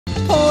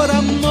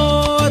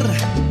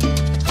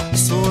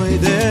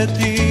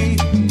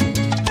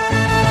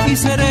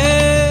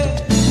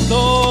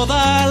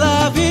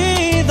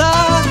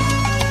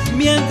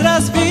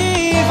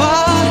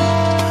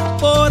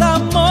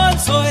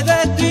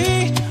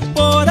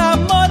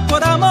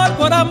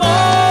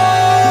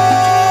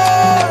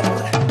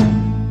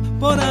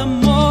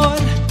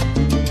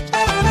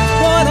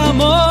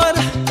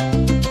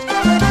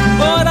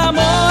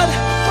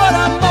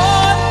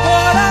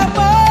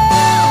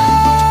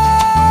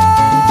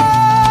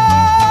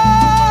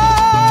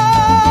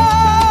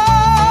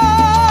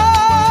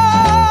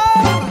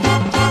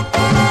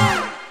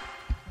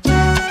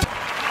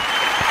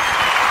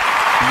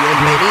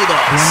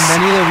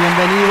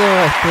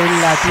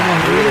del Latino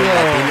Rudio.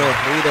 Latino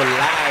Rudio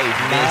live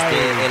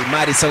desde el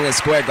Madison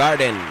Square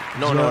Garden.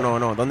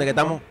 No. ¿Dónde que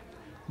estamos?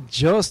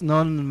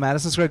 No,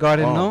 Madison Square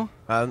Garden, no.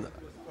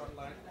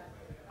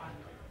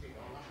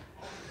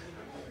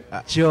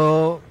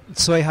 Yo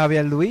soy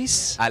Javier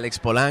Luis. Alex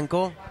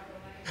Polanco.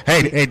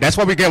 Hey, that's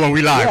what we get when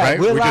we live, right?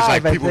 We're just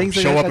live, like people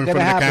show up in front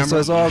of the camera. So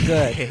it's all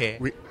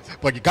good.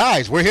 But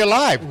guys, we're here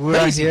live.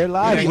 We're here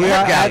live. We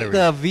are at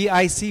the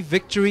VIC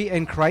Victory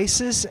and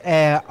Crisis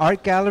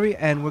Art Gallery,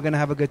 and we're going to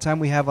have a good time.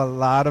 We have a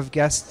lot of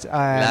guests, a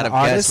lot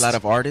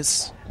of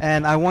artists.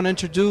 And I want to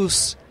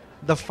introduce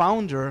the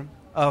founder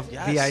of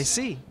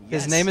VIC.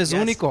 His name is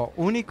Unico.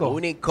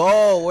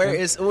 Unico, where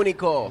is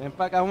Unico? Ven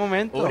para acá un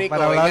momento. Unico,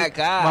 para hablar. ven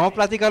acá. Vamos a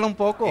platicar un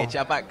poco.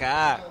 Echa para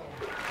acá.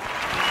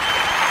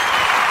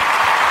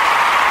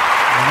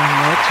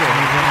 Buenas noches.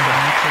 Muy buenas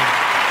noches.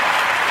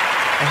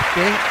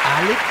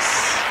 Alex.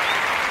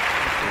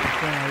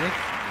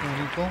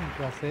 Unico, un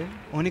placer.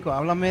 Unico,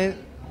 háblame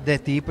de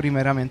ti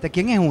primeramente.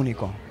 ¿Quién es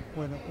Unico?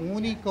 Bueno,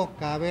 Unico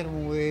K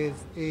Bermudez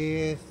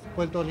es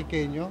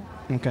puertorriqueño.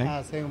 Okay.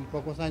 Hace un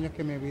pocos años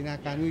que me vine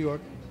acá a New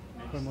York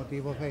por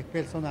motivos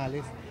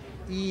personales.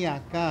 Y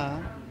acá,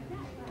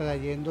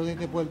 trayendo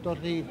desde Puerto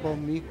Rico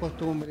mi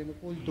costumbre, mi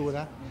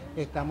cultura,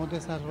 estamos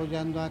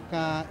desarrollando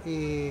acá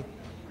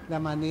la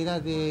manera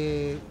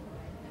de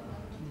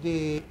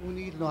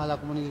unirnos a la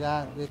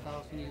comunidad de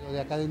Estados Unidos,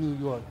 de acá de New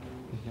York,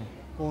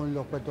 con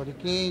los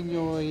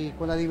puertorriqueños y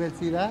con la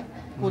diversidad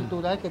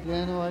cultural que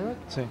tiene Nueva York.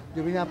 Sí.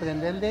 Yo vine a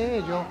aprender de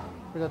ellos,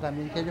 pero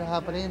también que ellos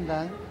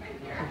aprendan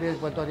del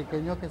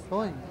puertorriqueño que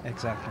soy.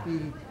 Exacto.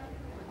 Y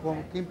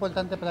qué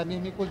importante para mí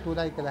es mi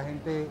cultura y que la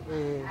gente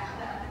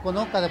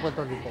conozca de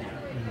Puerto Rico.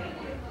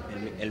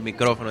 El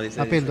micrófono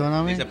dice,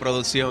 perdóname. dice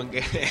producción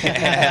que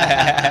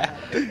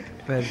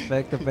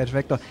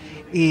Perfecto.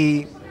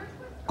 ¿Y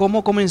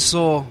cómo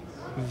comenzó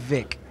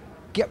VIC?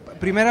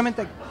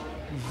 Primeramente,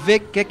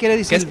 VIC, ¿qué quiere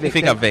decir VIC?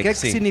 ¿Qué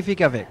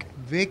significa VIC?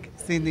 VIC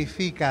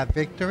significa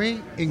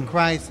Victory in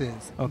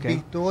Crisis,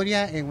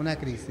 victoria en una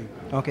crisis.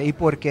 Okay, ¿y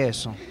por qué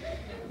eso?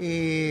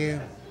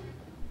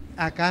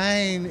 Acá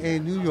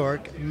en New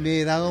York me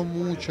he dado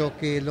mucho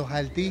que los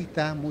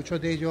artistas, muchos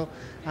de ellos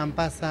han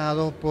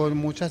pasado por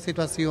muchas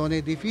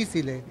situaciones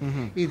difíciles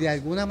y de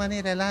alguna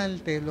manera el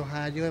arte los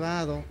ha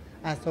llevado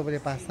a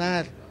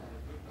sobrepasar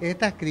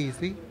estas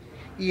crisis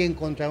y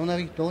encontrar una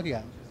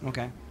victoria.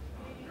 Okay.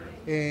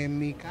 En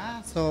mi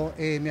caso,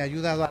 me ha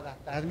ayudado a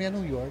adaptarme a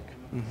New York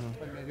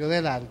por medio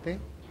del arte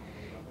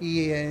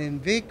y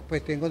en VIC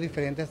pues tengo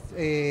diferentes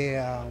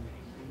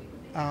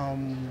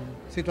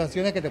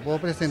situaciones que te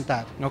puedo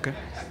presentar. Okay.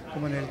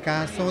 Como en el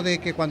caso de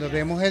que cuando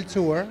vemos el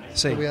tour,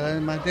 te voy a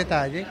dar más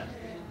detalle,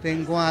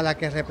 tengo a la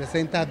que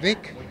representa VIC,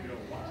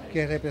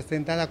 que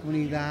representa la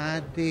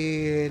comunidad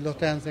de los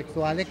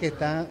transexuales, que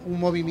está un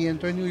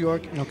movimiento en New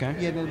York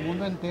y en el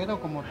mundo entero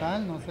como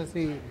tal, no sé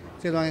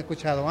si lo han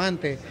escuchado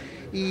antes.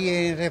 Y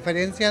en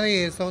referencia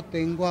de eso,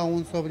 tengo a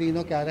un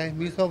sobrino que ahora es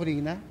mi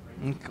sobrina,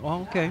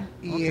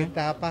 y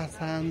está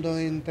pasando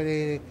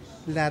entre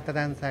la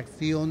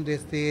transacción de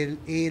ser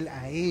él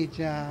a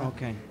ella,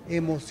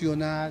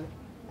 emocional,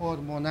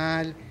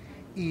 hormonal,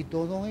 y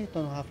todo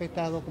esto nos ha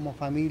afectado como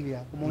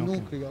familia, como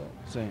núcleo.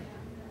 Sí.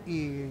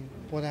 Y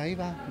por ahí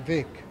va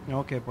Vic.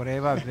 Por ahí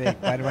va Vic.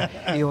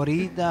 Y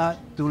ahorita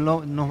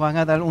nos van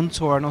a dar un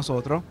tour a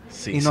nosotros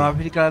y nos vas a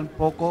explicar un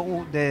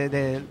poco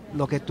de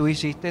lo que tú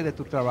hiciste, de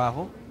tu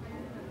trabajo,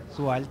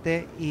 su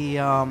arte, y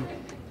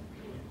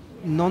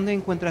 ¿dónde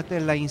encontraste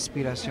la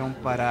inspiración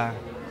para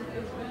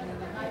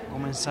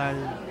comenzar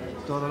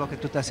todo lo que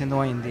tú estás haciendo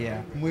hoy en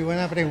día? Muy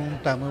buena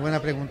pregunta.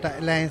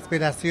 La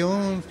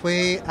inspiración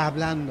fue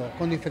hablando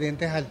con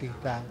diferentes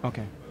artistas,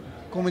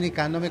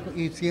 comunicándome,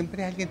 y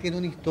siempre alguien tiene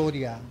una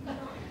historia.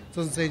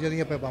 Entonces yo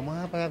dije, pues vamos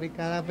a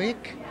fabricar a Vic,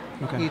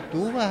 y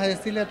tú vas a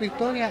decirle a tu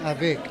historia a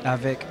Vic.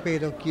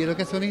 Pero quiero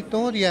que sea una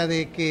historia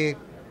de que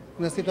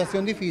una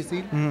situación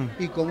difícil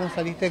y cómo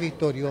saliste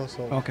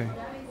victorioso.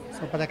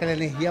 Para que la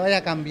energía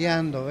vaya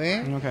cambiando,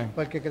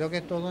 porque creo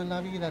que todo en la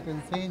vida te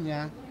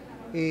enseña,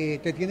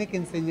 te tiene que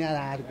enseñar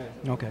algo.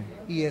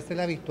 Y esa es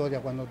la victoria,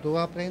 cuando tú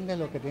aprendes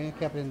lo que tienes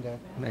que aprender.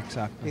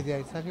 Exacto. Y de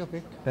ahí salió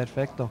Vic.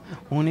 Perfecto.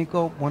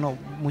 Único, bueno,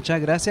 muchas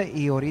gracias,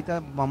 y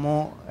ahorita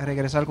vamos a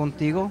regresar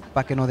contigo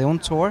para que nos dé un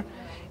tour.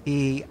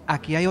 Y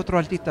aquí hay otro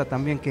artista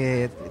también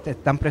que te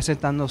están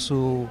presentando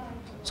su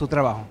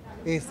trabajo.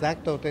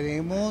 Exacto,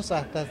 tenemos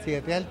hasta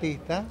 7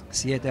 artistas.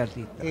 7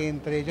 artistas.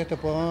 Entre ellos te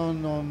puedo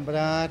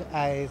nombrar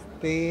a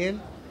Esther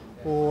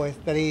o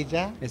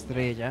Estrella.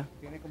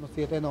 Tiene como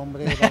 7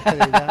 nombres de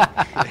Estrella.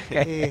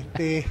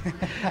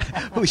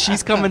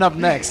 She's coming up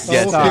next.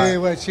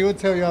 Well, she will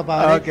tell you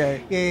about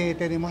it.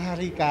 Tenemos a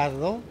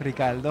Ricardo.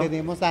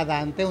 Tenemos a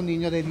Dante, un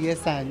niño de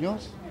 10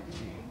 años.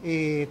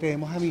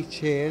 Tenemos a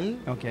Michelle.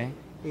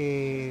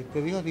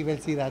 Te digo,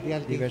 diversidad de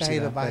artistas,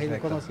 y los vas a ir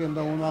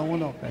conociendo uno a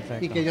uno.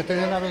 Y que ellos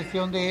tengan una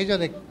versión de ellos,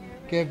 de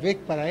que es Vic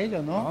para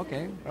ellos, ¿no? All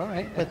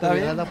right. Pues está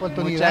bien. La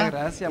oportunidad. Muchas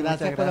gracias.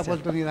 Gracias por la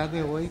oportunidad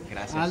de hoy.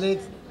 Gracias.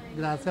 Alex,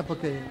 Gracias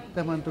porque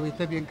te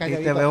mantuviste bien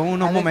calladito. Y te veo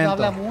unos Alex momentos.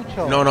 No habla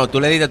mucho. No, tú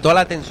le diste toda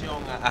la atención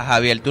a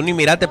Javier. Tú ni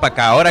miraste para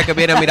acá. Ahora que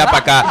viene a mirar para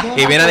acá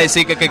y viene a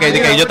decir que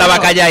yo estaba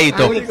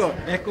calladito.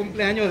 Es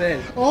cumpleaños de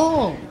él.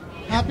 Oh,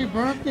 happy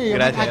birthday.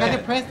 Gracias. I got a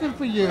present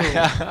for you.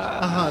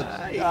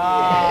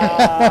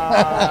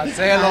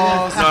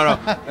 Celos. No.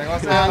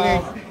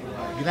 Alex,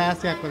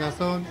 gracias,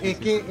 corazón. Es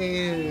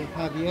que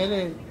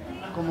Javier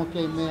como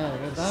que me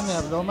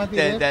habló más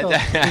directo.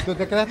 Y tú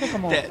te quedaste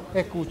como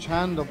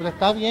escuchando, pero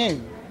está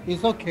bien.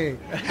 It's okay.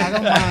 I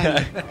don't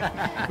mind.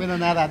 Bueno,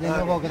 nada, de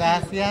nuevo,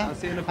 gracias.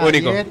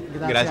 Único. Javier,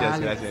 Gracias.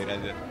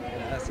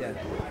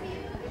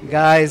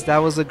 Guys, that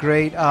was a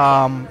great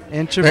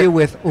interview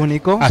with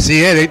Unico.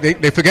 Así es,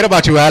 they forget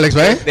about you, Alex,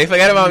 right? They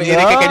forget about me.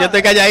 No. Que yo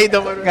estoy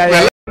calladito.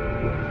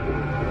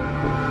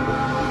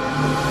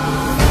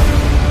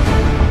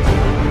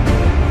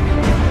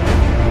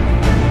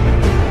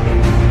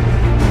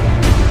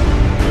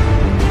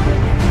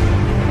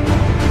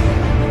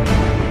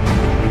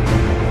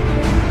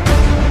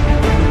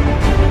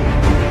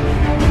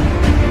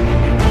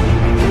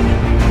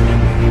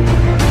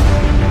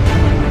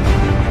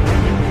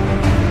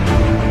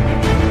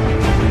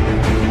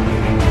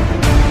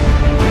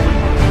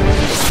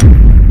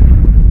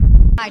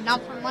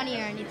 Not for money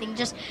or anything,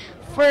 just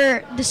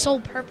for the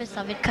sole purpose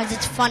of it, because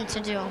it's fun to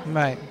do.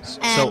 Right.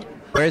 So,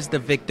 where's the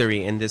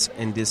victory in this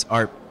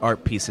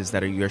art pieces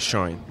that you're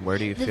showing? Where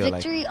do you feel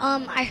like? The victory,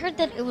 I heard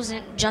that it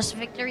wasn't just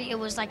victory, it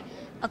was like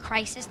a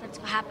crisis that's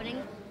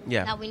happening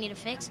that we need to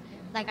fix.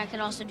 Like, I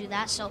could also do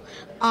that. So,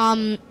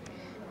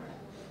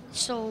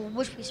 so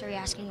which piece are you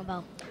asking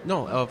about?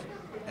 No, of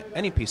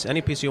any piece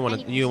you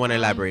want to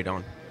elaborate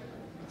on.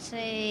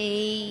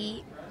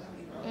 Say,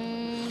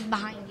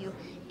 behind you.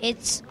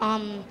 It's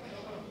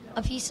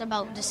a piece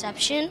about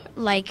deception.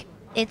 Like,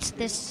 it's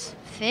this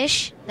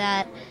fish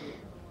that,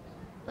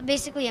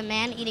 basically a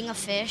man eating a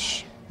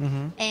fish,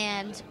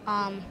 and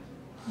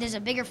there's a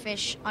bigger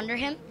fish under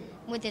him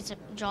with its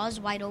jaws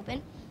wide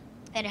open,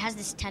 and it has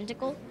this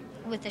tentacle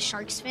with a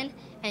shark's fin,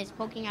 and it's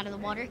poking out of the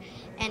water,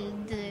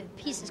 and the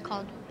piece is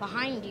called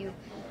Behind You.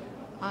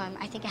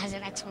 I think it has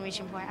an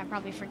exclamation point. I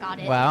probably forgot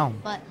it. Wow.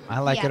 But I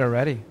like it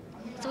already.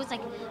 So it's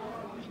like,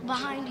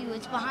 behind you,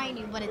 it's behind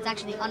you, but it's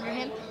actually under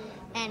him.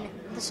 And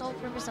the sole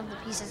purpose of the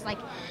piece is like,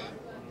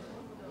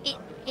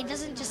 it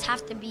doesn't just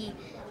have to be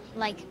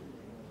like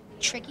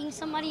tricking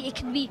somebody. It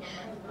could be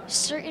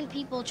certain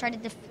people try to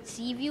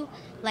deceive you,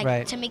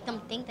 like to make them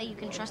think that you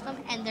can trust them,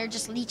 and they're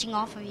just leeching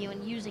off of you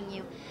and using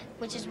you,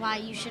 which is why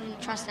you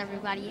shouldn't trust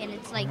everybody. And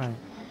it's like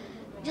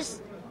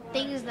just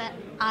things that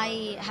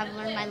I have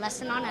learned my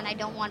lesson on, and I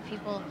don't want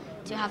people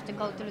to have to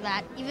go through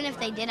that. Even if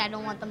they did, I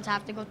don't want them to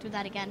have to go through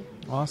that again.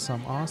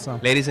 Awesome.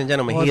 Ladies and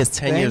gentlemen, he is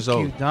 10 years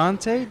old. Thank you,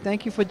 Dante.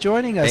 Thank you for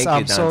joining us.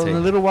 Thank you, Dante. So in a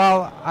little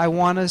while, I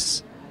want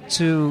us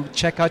to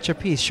check out your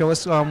piece. Show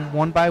us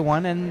one by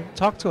one and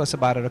talk to us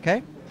about it,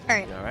 okay? All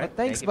right. All right.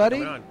 Thanks,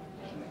 buddy.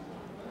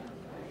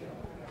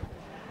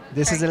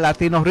 This is the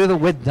Latino Rudio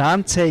with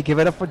Dante. Give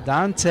it up for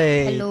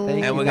Dante. Hello.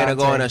 And we're going to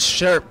go on a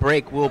shirt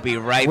break. We'll be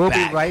right back. We'll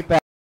be right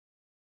back.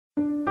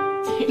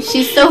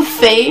 She's so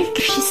fake.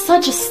 She's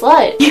such a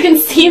slut. You can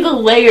see the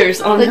layers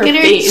on her face. Look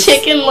at her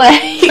chicken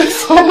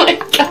legs. Oh my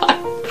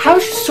god. How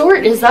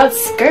short is that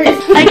skirt?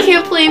 I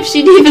can't believe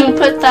she'd even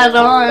put that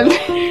on.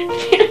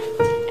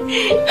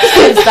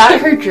 Is that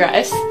her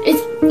dress?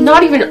 It's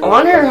not even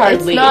on her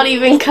hardly. It's not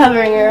even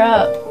covering her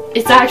up.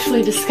 It's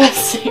actually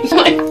disgusting. Oh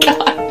my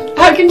god.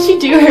 How can she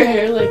do her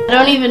hair like that? I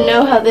don't even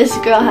know how this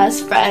girl has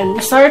friends.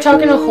 I saw her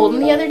talking to Holden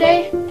the other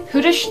day.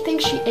 Who does she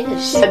think she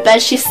is? I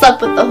bet she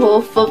slept with the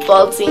whole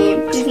football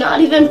team. She's not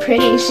even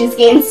pretty. She's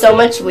gained so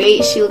much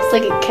weight. She looks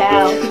like a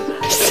cow.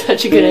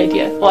 Such a good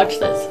idea. Watch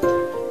this.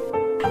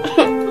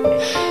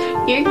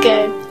 You're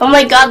good. Oh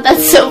my god,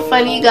 that's so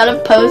funny. You gotta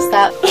post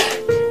that.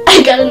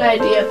 I got an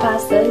idea.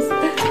 Pass this.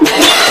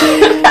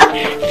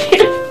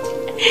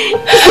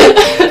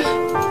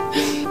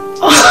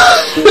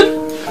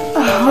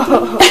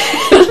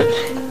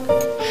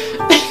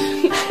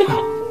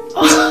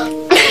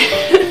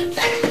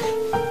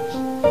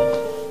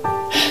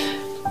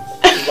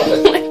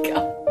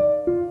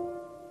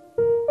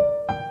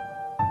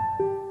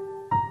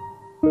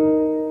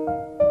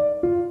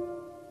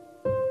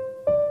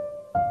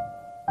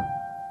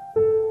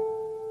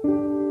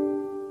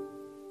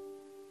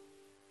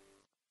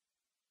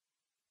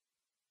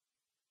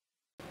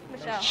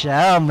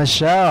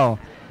 Michelle.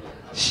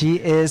 She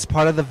is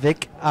part of the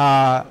Vic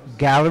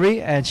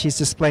Gallery, and she's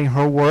displaying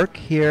her work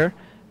here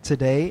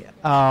today.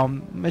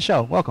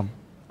 Michelle, welcome.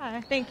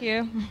 Hi, thank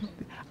you.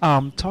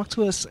 Talk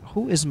to us,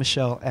 who is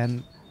Michelle,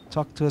 and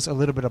talk to us a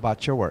little bit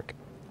about your work.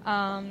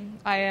 I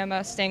am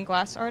a stained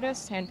glass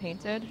artist,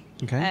 hand-painted.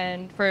 Okay.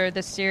 And for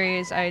this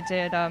series, I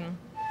did a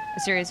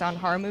series on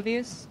horror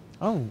movies.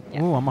 Oh,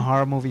 Yeah. I'm a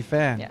horror movie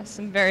fan. Yes,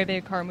 I'm a very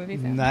big horror movie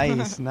fan.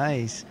 Nice,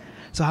 nice.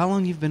 So how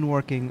long you've been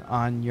working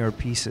on your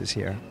pieces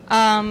here?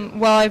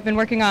 Well, I've been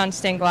working on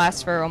stained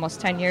glass for almost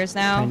 10 years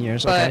now. 10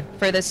 years, but okay.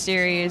 for this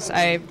series,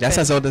 That's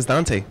as old as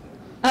Dante.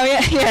 Oh,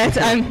 yeah,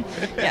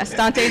 yes,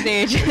 Dante's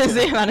age is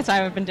the amount of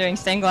time I've been doing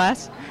stained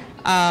glass.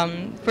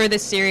 For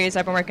this series,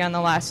 I've been working on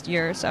the last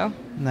year or so.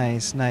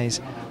 Nice.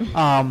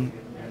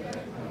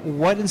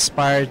 What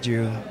inspired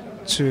you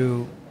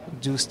to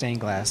do stained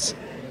glass?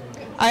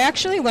 I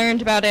actually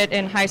learned about it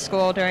in high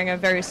school during a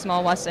very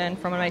small lesson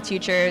from one of my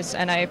teachers,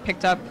 and I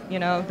picked up,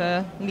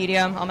 the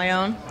medium on my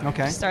own.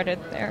 Okay. Started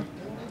there.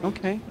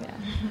 Okay. Yeah.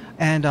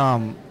 And,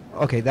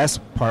 okay, that's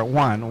part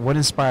one. What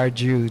inspired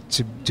you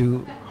to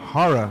do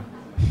horror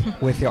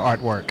with your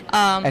artwork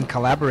and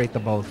collaborate the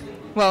both?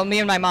 Well, me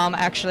and my mom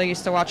actually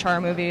used to watch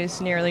horror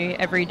movies nearly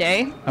every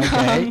day.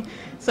 Okay.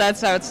 So that's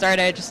how it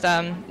started. Just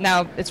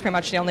now it's pretty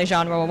much the only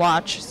genre we'll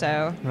watch.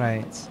 So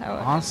right. That's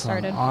how it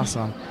started.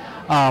 Awesome.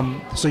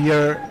 So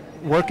your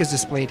work is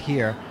displayed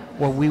here.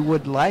 What we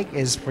would like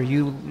is for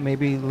you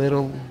maybe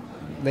little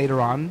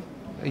later on,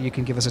 you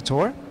can give us a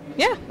tour.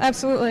 Yeah,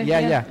 absolutely.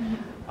 Yeah.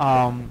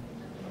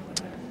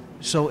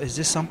 So is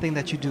this something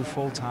that you do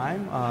full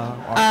time?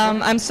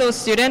 I'm still a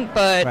student,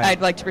 but Right.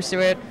 I'd like to pursue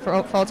it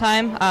for full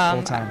time.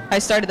 Full time. I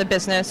started the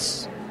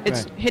business.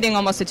 It's Right. hitting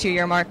almost a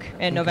 2-year mark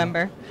in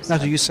November. Now,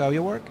 do you sell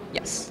your work?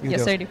 Yes. You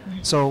Yes, do. I do.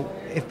 So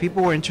if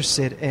people were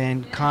interested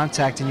in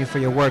contacting you for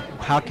your work,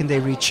 how can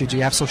they reach you? Do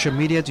you have social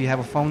media? Do you have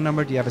a phone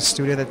number? Do you have a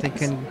studio that they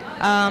can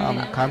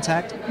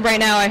contact? Right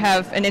now I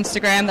have an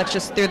Instagram that's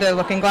just Through the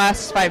Looking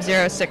Glass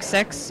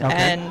 5066, Okay.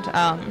 and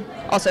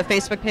also a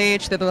Facebook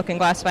page, Through the Looking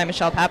Glass by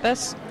Michelle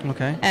Pappas.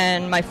 Okay.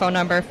 And my phone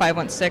number,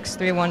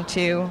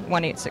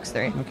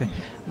 516-312-1863. Okay.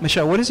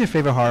 Michelle, what is your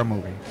favorite horror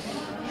movie?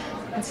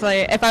 It's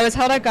like, if I was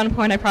held at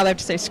gunpoint, I'd probably have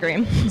to say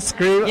Scream.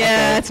 Scream? Yeah,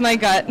 Okay. it's my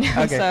gut.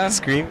 Okay. So,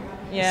 Scream.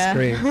 yeah.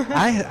 Scream.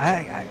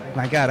 I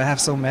my God, I have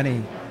so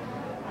many.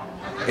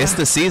 It's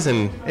the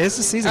season. It's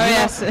the season. Oh, You know,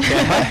 yes.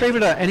 my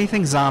favorite are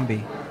anything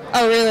zombie.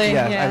 Oh, really?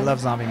 Yeah, Yeah. I love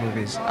zombie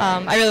movies.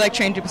 I really like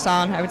Train to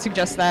Busan. I would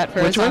suggest that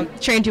for Which one?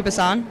 Train to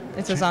Busan.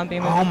 It's a zombie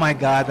movie. Oh my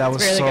God, that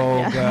was really so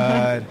good,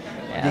 yeah. good.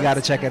 Yeah, You got to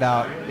it's- check it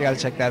out. You got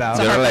to check that out. It's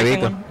a Yo no la he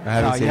heartbreaking visto. one. I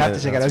haven't No, seen you have it.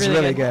 to check it out. It's It's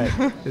really really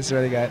good. It's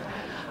really good.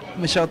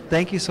 Michelle,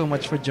 thank you so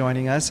much for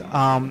joining us.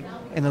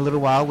 In a little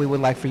while, we would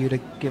like for you to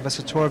give us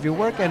a tour of your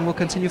work, and we'll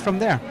continue from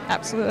there.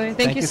 Absolutely.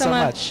 Thank you so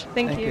much.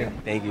 Thank you.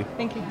 Thank you.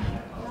 Thank you.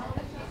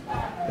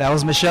 That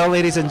was Michelle,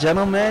 ladies and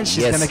gentlemen.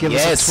 She's Yes, going to give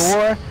us yes. a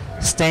tour.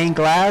 Stained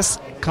glass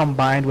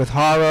combined with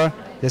horror.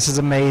 This is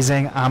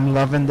amazing. I'm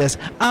loving this.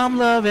 I'm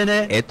loving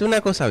it. Esto es una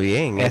cosa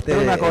bien. Esto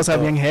es una cosa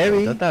bien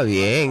heavy. Esto está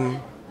bien.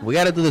 We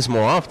gotta do this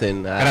more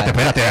often.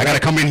 Espérate. I gotta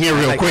come in here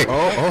real quick.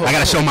 I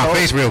gotta show my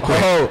face real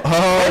quick. Wait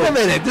a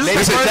minute.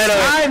 This is the first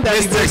time that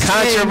Mr.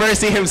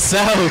 Controversy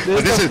himself.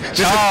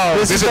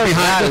 This is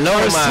behind the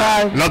first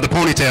time. Love the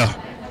ponytail.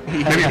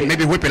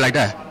 Maybe whip it like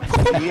that.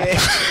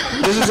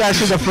 This is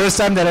actually the first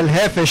time that El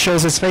Jefe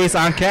shows his face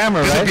on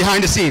camera, This right? is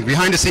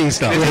behind the scenes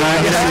stuff.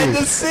 Behind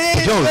the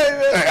scenes. Yo,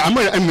 I'm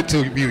gonna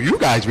interview you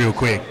guys real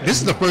quick. This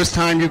is the first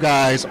time you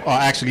guys are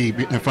actually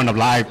in front of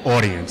live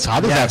audience. How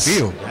does that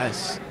feel?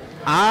 Yes.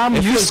 I'm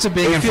used to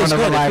being in front of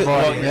a live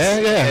audience.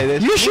 Yeah.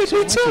 You should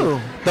be too.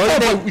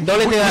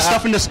 We're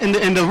stuff in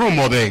the room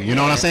all day. You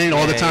know what I'm saying?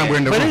 All the time we're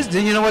in the But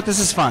room. you know what? This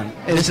is fun.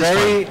 It's This is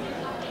very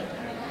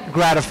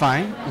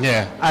gratifying.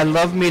 Yeah. I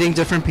love meeting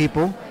different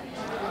people.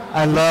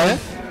 I love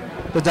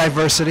the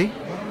diversity.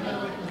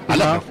 I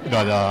love the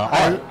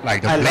art,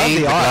 like the I love blade,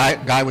 the the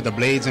art. guy with the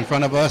blades in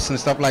front of us and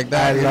stuff like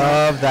that. I you know?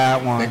 love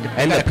that one.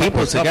 And the got a couple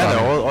people of stuff together,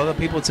 on it. all the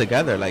people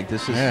together. Like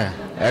this is Yeah.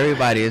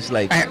 everybody is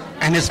like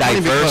And it's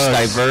funny because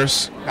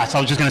diverse. That's what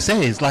I was just gonna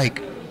say. It's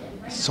like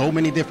so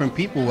many different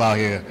people out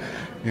here.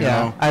 You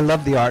know? I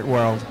love the art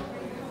world.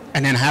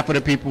 And then half of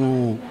the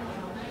people,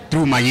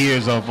 through my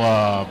years of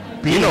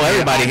being You know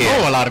everybody I here.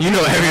 know a lot of You know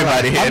people.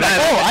 everybody here. I'm like,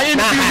 I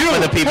Not interview half you.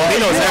 of the people. He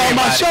knows you're on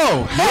my everybody.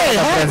 show. Hey,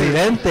 the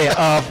presidente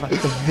of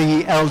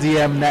the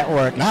LDM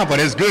Network. Nah, but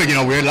it's good. You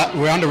know,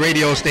 we're on the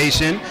radio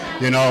station.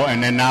 You know,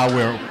 and then now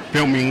we're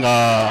filming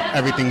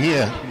everything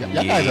here.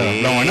 Y'all guys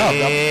are blowing up.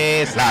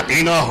 Yes.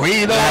 Latino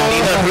Rudio.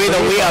 Latino Rudio,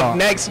 we up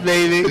next,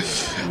 baby.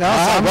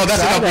 Well,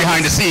 that's enough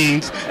behind the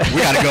scenes.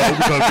 We gotta go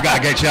because we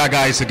gotta get y'all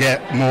guys to get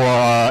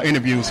more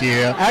interviews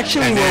here.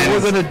 Actually, And what then-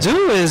 we're going to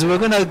do is we're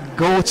going to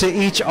go to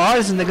each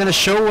artist and they're going to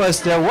show us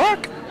their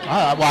work.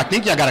 well, I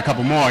think y'all got a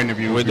couple more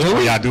interviews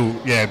before y'all do.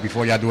 Yeah,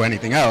 before y'all do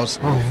anything else.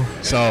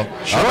 So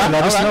Sure,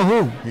 let us know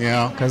who. You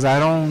know, Because I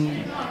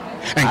don't...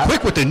 and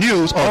quick with the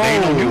news. Oh, they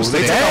ain't no news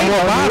They today. took out more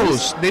Hey,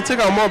 bottles. They took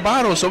out more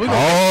bottles, so we're gonna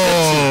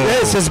Oh,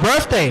 It's his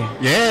birthday.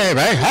 yeah,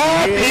 right.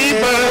 Happy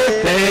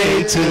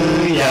birthday to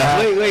ya.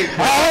 Wait.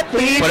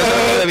 Happy Por eso lo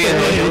estoy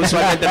bebiendo. Yo birthday.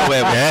 usualmente no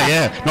bebo.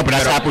 Yeah. No, but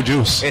that's apple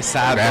juice.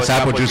 Exacto, That's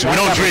apple juice. We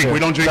don't drink. We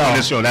don't drink on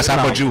this show. That's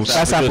apple juice.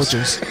 That's apple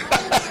juice.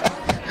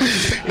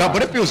 No,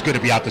 but it feels good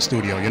to be out the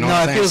studio. You know No,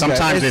 what I'm it saying? feels good.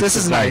 Sometimes This it's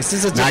is like, nice.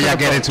 This is a now y'all different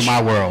get into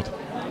approach. my world.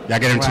 Y'all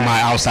get into Right.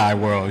 my outside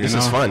world. You This know?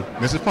 is fun.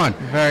 This is fun.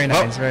 Very nice,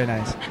 Well, very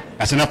nice.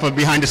 that's enough of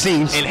behind the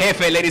scenes. El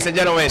jefe, ladies and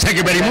gentlemen. Thank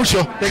you very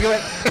mucho.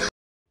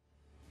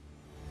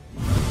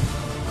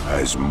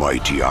 As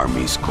mighty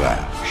armies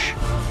clash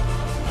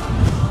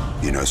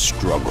in a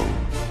struggle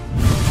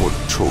for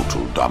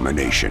total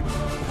domination,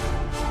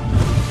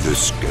 the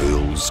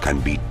scales can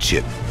be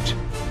tipped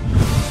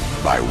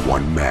by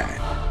one man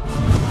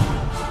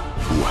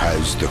who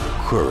has the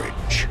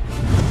courage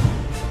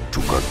to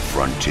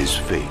confront his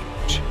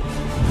fate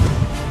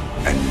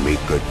and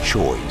make a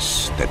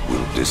choice that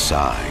will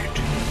decide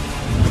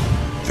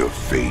the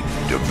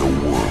fate of the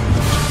world.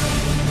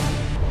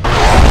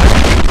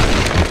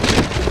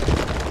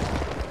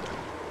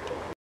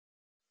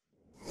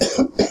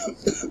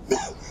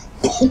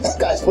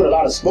 Guys put a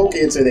lot of smoke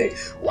in today.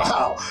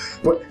 Wow.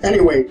 But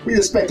anyway, we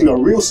expecting a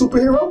real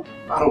superhero?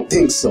 I don't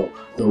think so.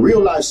 The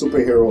real life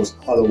superheroes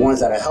are the ones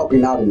that are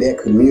helping out in their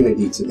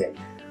community today.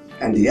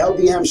 And the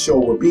LDM show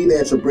will be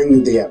there to bring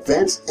you the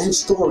events and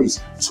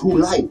stories to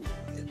life.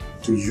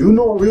 Do you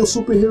know a real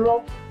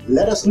superhero?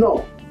 Let us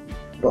know.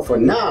 But for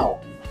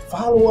now,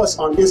 follow us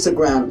on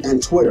Instagram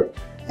and Twitter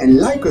and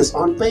like us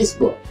on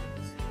Facebook.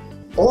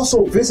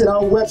 Also visit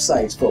our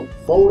websites for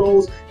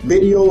photos,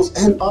 videos,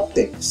 and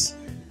updates.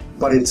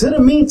 But until the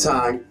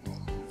meantime,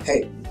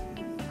 hey,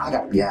 I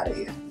gotta be out of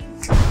here.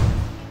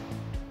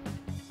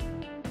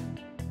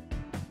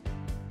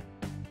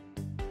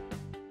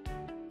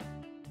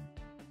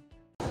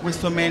 With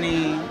so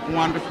many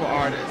wonderful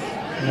artists.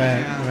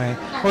 Right,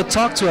 right. Well,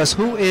 talk to us.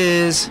 Who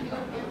is...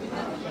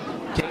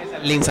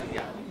 Arlene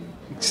Santiago.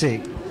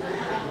 Sí.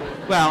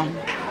 Well,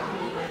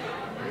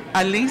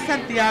 Arlene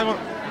Santiago...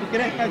 ¿Tú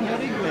quieres español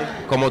o inglés?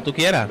 Como tú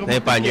quieras.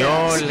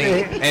 Español,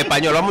 Sí.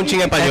 Español, vamos un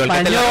ching español.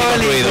 Español, Latino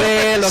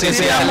Ruido. sí,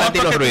 Sí, el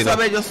Latino porque tú Ruido.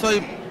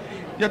 sabes,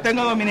 yo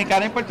tengo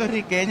dominicana y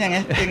puertorriqueña en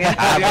este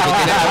Ah, pero tú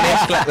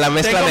tienes la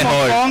mezcla tengo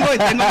mejor. mofongo y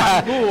tengo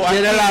mangú.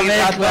 Tiene aquí, la las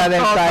mezcla dos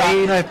del cosas.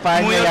 taíno,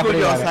 España Muy y la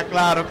orgullosa, primera.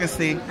 claro que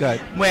sí.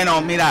 Good.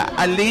 Bueno, mira,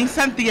 Arlene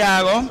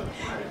Santiago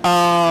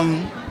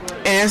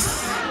es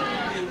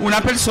una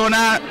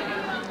persona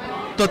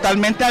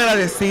totalmente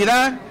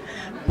agradecida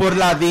por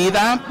la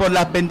vida, por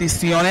las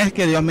bendiciones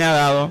que Dios me ha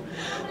dado.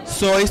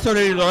 Soy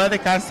sobrevividora de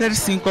cáncer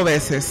 5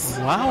 veces.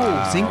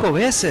 Wow, 5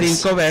 veces.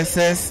 5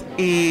 veces.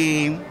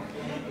 Y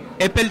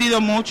he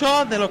perdido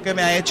mucho de lo que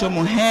me ha hecho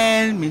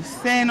mujer, mis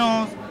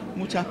senos,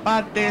 muchas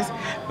partes,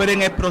 pero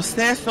en el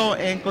proceso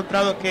he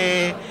encontrado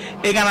que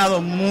he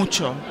ganado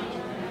mucho.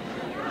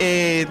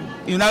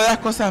 Y una de las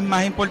cosas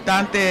más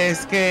importantes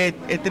es que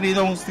he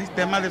tenido un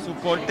sistema de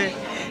soporte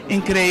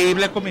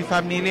increíble con mi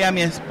familia,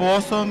 mi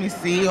esposo, mis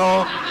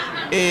hijos,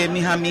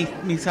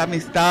 mis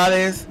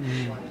amistades.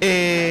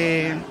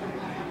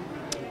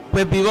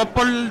 Pues vivo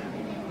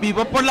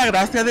por la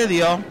gracia de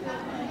Dios,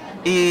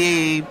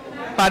 y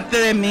parte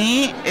de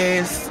mí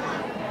es...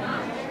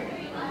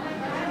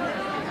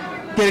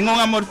 Tengo un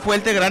amor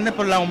fuerte, grande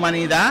por la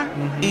humanidad,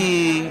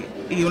 y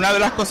una de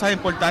las cosas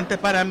importantes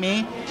para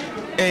mí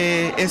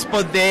es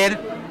poder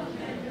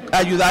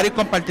ayudar y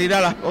compartir a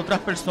las otras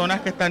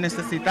personas que están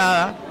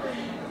necesitadas.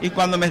 Y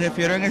cuando me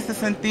refiero en ese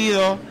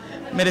sentido,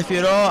 me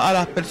refiero a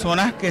las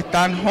personas que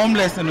están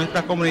homeless en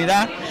nuestra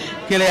comunidad,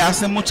 que le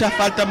hacen mucha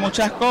falta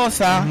muchas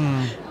cosas,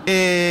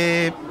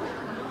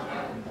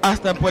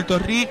 hasta en Puerto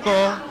Rico,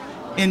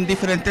 en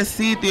diferentes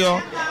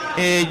sitios.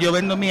 Yo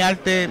vendo mi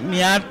arte,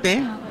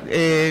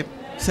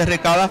 se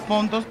recauda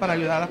fondos para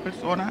ayudar a las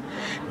personas.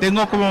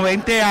 Tengo como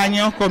 20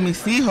 años con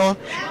mis hijos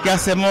que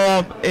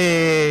hacemos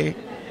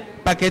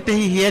paquetes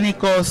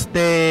higiénicos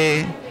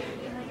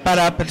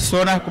para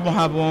personas, como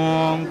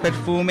jabón,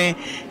 perfume,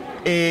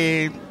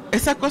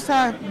 esas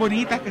cosas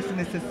bonitas que se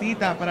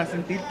necesita para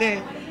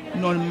sentirte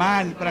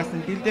normal, para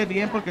sentirte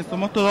bien, porque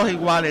somos todos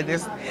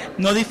iguales,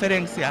 no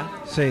diferencia.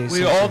 Sí,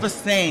 We're all the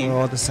same.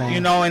 We're all the same.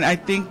 You know, and I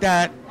think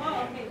that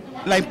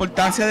la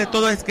importancia de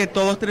todo es que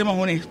todos tenemos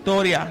una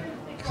historia.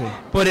 Sí.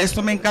 Por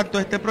eso me encantó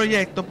este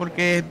proyecto,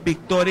 porque es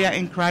Victoria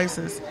in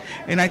Crisis.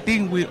 And I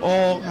think we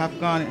all have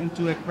gone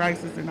into a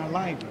crisis in our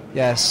life.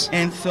 Yes.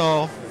 And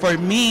so, for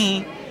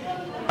me,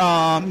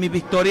 mi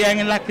victoria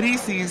en la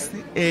crisis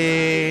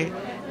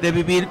de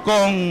vivir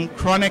con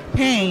chronic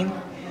pain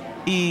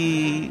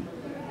y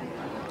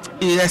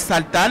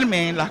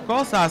resaltarme en las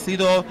cosas ha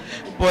sido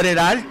por el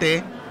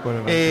arte,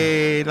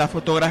 la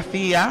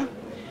fotografía,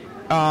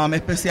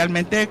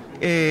 especialmente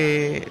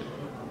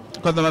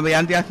cuando me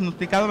habían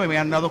diagnosticado, me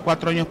habían dado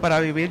 4 años para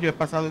vivir. Yo he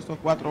pasado esos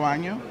 4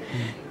 años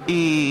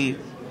y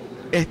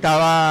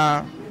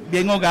estaba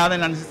bien ahogada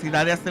en la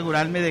necesidad de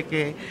asegurarme de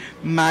que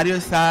Mario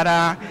y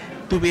Sara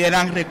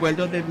tuvieran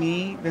recuerdos de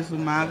mí, de su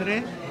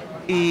madre,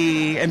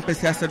 y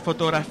empecé a hacer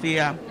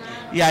fotografía.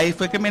 Y ahí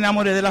fue que me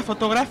enamoré de la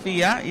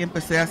fotografía y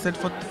empecé a hacer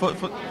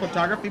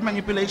photography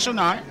manipulation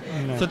art.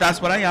 Nice. So that's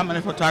what I am,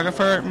 a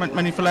photographer,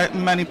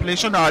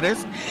 manipulation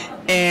artist,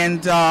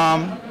 and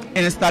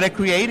I started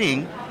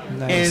creating.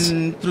 Nice.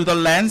 And through the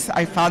lens,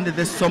 I found that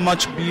there's so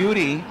much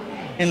beauty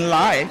in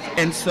life.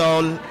 And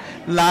so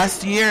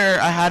last year,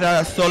 I had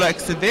a solo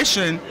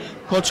exhibition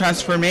called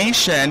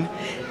Transformation,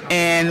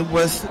 and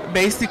was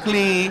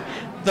basically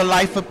the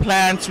life of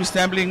plants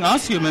resembling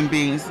us human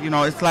beings. You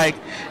know, it's like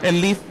a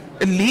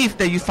leaf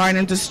that you find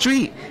in the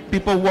street.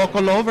 People walk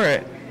all over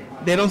it.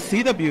 They don't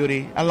see the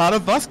beauty. A lot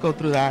of us go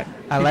through that.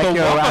 I like People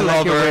your walk all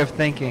over way it. of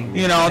thinking.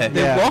 You know,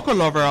 they Yeah. walk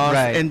all over us,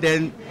 Right. and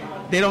then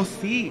they don't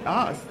see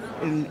us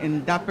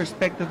in that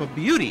perspective of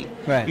beauty.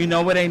 Right. You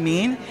know what I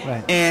mean?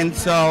 Right. And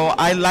so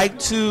I like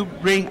to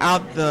bring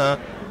out the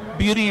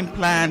beauty in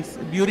plants,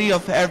 beauty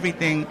of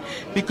everything,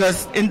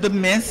 because in the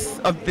midst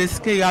of this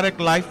chaotic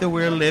life that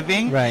we're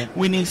living,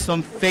 we need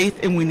some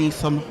faith and we need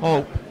some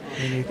hope.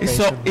 It's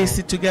so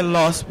easy to get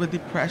lost with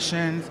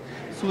depression,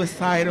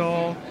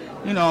 suicidal,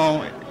 you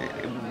know.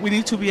 We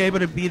need to be able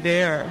to be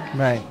there,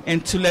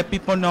 and to let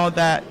people know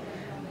that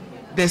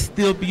there's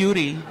still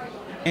beauty.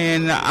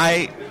 And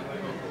I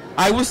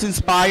was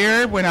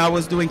inspired when I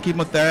was doing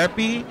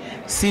chemotherapy,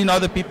 seeing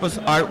other people's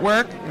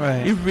artwork.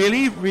 It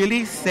really,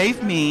 really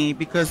saved me,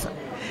 because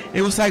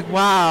it was like,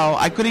 wow,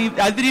 I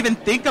didn't even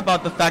think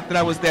about the fact that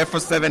I was there for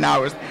 7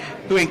 hours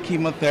doing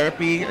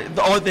chemotherapy,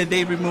 or that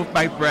they removed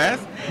my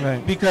breast,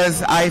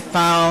 because I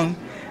found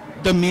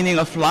the meaning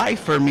of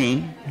life for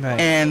me.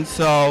 And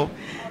so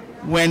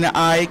when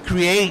I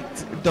create,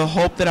 the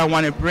hope that I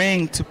want to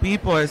bring to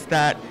people is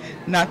that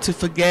not to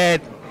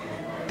forget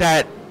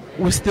that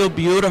we're still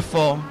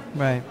beautiful,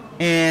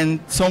 and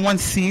someone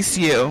sees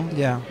you,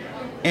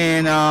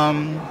 and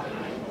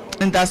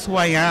that's who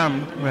I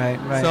am.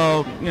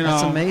 So, you know,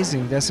 that's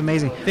amazing. That's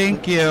amazing.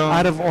 Thank you.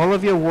 Out of all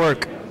of your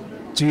work,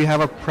 do you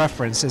have a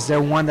preference? Is there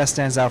one that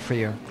stands out for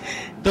you?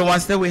 The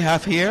ones that we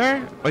have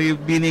here, or you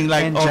meaning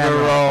like in overall?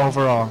 General,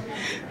 overall.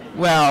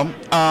 Well,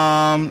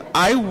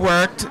 I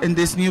worked in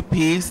this new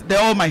piece.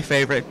 They're all my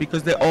favorite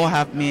because they all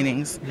have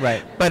meanings.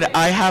 But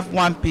I have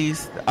one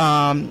piece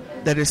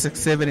that is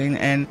exhibiting,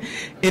 and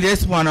it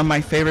is one of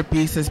my favorite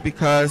pieces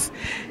because,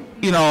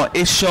 you know,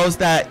 it shows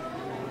that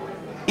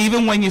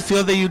even when you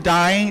feel that you're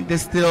dying,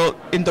 there's still,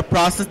 in the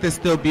process, there's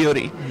still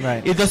beauty.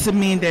 It doesn't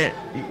mean that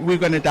we're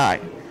going to die.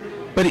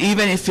 But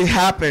even if it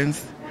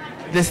happens,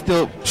 there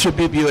still should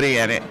be beauty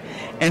in it.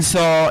 And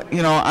so,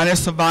 you know, I'm a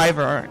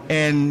survivor,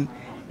 and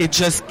it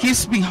just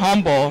keeps me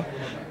humble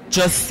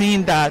just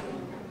seeing that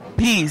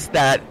piece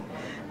that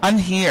I'm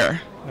here.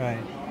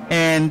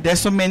 And there's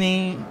so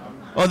many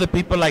other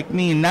people like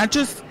me, not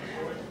just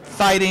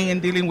fighting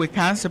and dealing with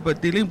cancer, but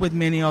dealing with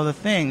many other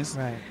things,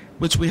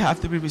 which we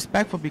have to be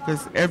respectful,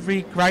 because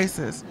every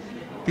crisis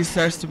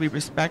deserves to be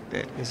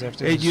respected.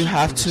 You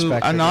have to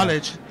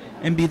acknowledge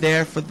and be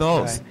there for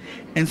those.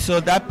 And so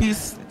that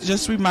piece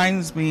just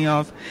reminds me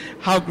of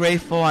how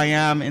grateful I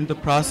am in the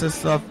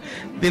process of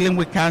dealing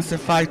with cancer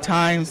 5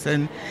 times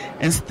and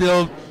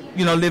still,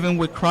 you know, living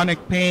with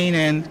chronic pain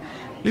and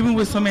living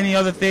with so many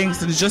other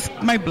things. And it's just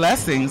my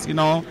blessings, you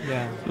know.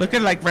 Look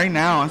at, like, right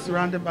now, I'm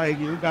surrounded by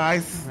you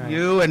guys,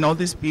 you and all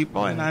these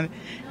people, and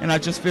I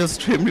just feel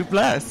extremely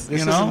blessed.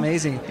 This is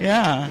amazing.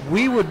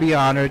 We would be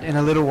honored in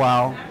a little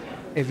while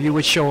if you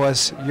would show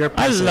us your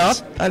pieces.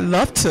 I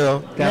love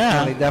to.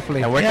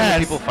 Definitely. And where can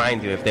people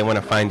find you if they want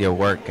to find your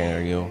work?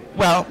 Are you?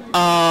 Well,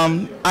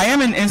 I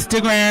am on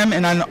Instagram,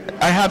 and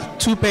I have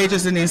 2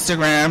 pages in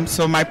Instagram.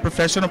 So my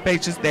professional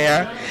page is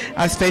there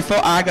as Faithful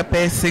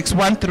Agape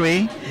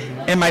 613,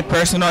 and my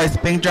personal is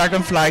Pink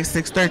Dragonfly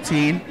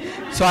 613.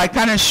 So I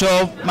kind of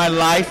show my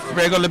life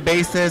regular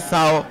basis,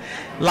 how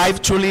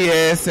life truly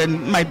is,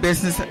 and my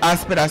business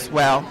aspect as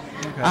well.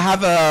 I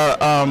have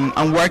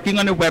I'm working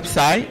on a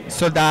website,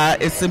 so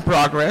that it's in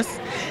progress,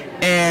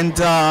 and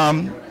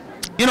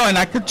you know, and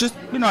I could just,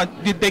 you know,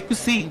 they could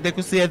see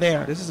it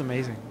there. This is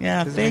amazing.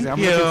 Thank you.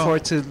 I'm looking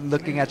forward to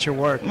looking at your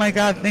work. My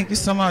God, thank you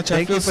so much.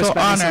 Thank I feel you for so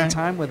spending honored.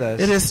 some time with us.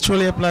 It is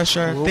truly a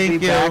pleasure. We'll thank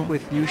be you. back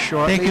with you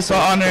shortly. Thank you for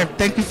honor.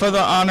 Thank you for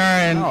the honor,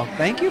 and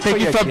thank you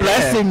for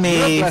blessing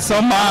me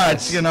so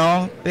much. You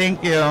know,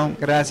 thank you.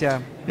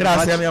 Gracias.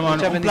 Gracias, mi amor.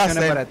 Muchas Un bendiciones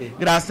placer. para ti.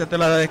 Gracias, te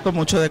lo agradezco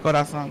mucho de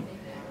corazón.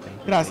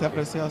 Gracias,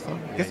 precioso.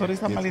 Qué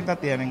sonrisa más linda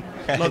tienen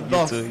los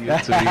dos. You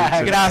too.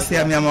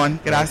 Gracias, mi amor.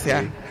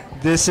 Gracias.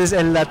 This is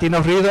El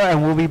Latino Rudio,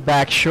 and we'll be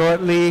back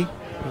shortly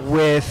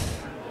with...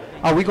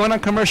 Are we going on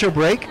commercial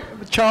break,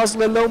 Charles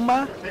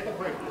Laloma?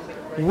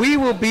 We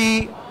will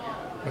be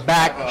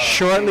back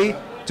shortly.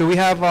 Do we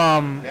have...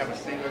 We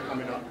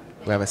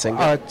have a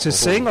singer? To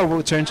sing,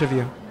 or to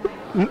interview?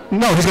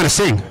 No, he's going to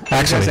sing,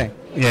 actually. Sing.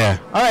 Yeah.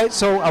 All right,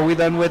 so are we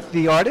done with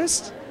the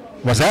artist?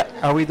 What's that?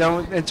 Are we done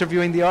with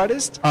interviewing the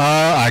artist?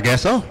 I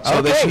guess so.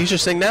 So then you should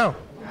sing now.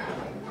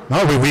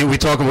 No, we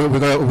talk.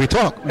 We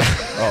talk.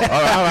 Oh,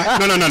 all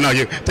right. No.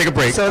 You take a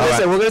break. So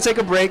listen, we're gonna take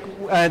a break,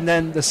 and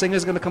then the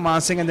singer's gonna come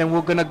on sing, and then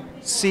we're gonna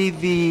see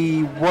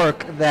the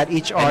work that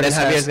each artist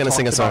and then Javier's has gonna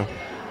sing a song. about.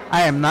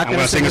 I am not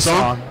gonna sing a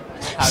song.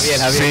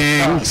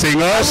 Javier.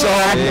 Sing a song.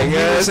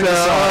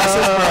 That's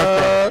his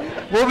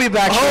birthday. We'll be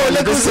back. Oh,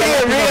 look who's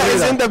here. Ria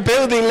is in the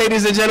building,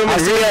 ladies and gentlemen.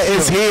 Ria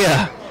is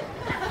here.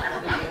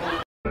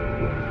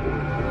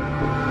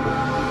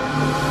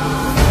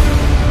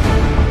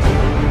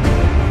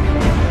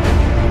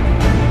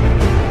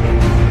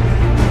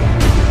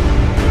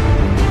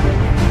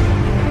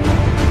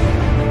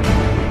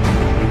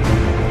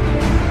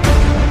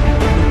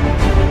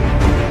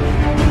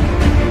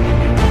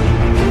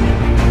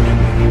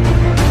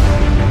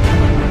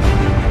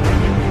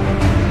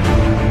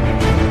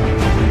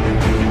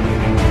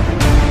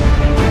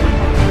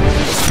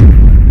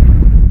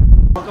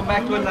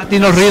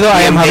 Latino Rudio,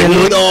 I am Javier.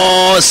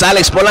 Bienvenidos,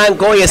 Alex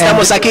Polanco, y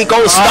estamos aquí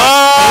con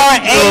Star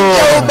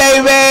Angel,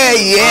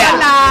 baby. Yeah.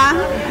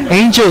 Hola.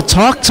 Angel,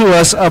 talk to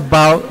us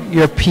about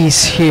your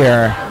piece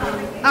here.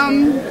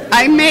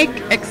 I make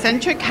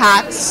eccentric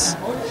hats,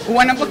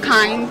 one of a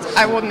kind.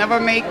 I will never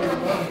make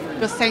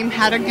the same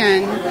hat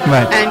again.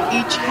 Right.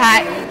 And each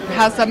hat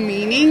has a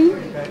meaning.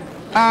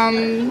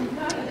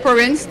 For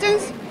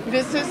instance,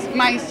 this is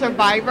my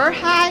survivor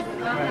hat.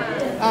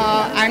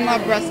 I'm a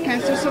breast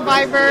cancer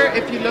survivor.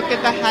 If you look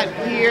at the hat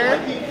here,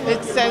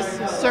 it says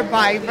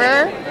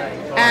survivor.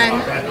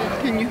 And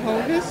can you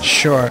hold this?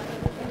 Sure.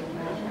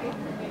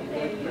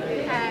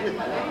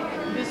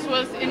 This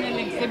was in an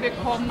exhibit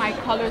called My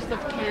Colors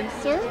of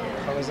Cancer.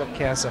 Colors of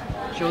Cancer.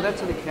 Show that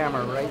to the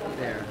camera right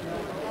there.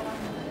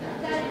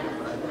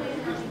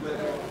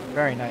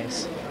 Very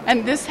nice.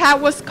 And this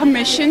hat was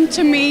commissioned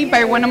to me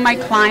by one of my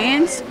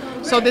clients.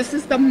 So this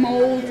is the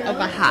mold of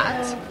a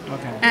hat.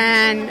 Okay.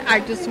 And I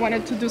just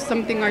wanted to do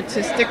something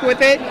artistic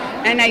with it.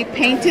 And I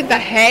painted the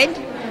head,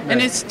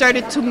 and it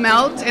started to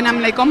melt. And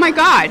I'm like, oh my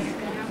God,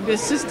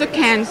 this is the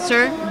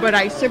cancer, but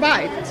I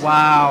survived.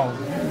 Wow.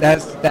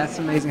 That's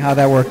amazing how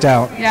that worked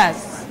out.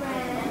 Yes.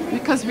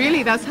 Because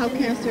really, that's how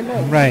cancer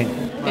looks. Right.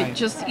 It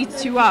just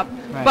eats you up.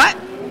 Right. But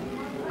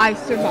I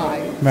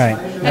survived. Right.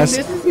 And this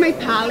is my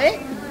palette.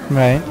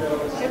 Right.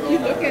 If you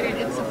look at it,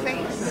 it's a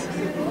face.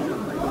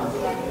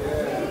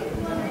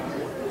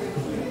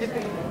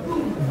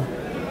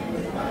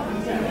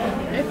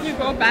 If you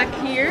go back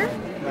here,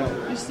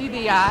 you see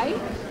the eye?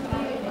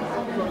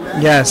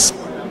 Yes.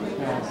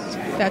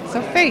 That's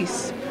a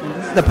face.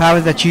 This is the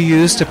palette that you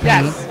use to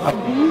paint. Yes.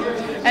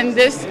 And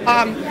this,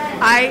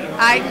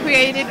 I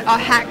created a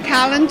hat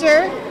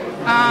calendar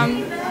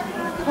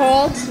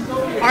called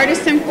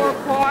Artisan for a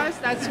Cause.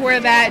 That's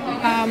where that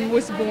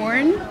was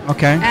born.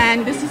 Okay.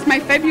 And this is my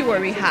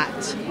February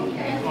hat.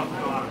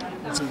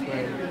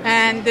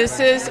 And this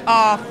is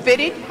a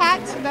fitted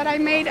hat that I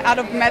made out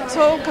of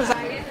metal because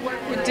I work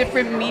with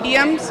different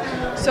mediums.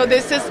 So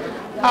this is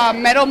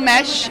metal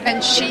mesh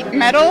and sheet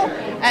metal.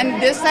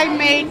 And this I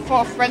made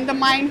for a friend of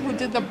mine who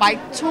did the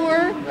bike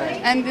tour.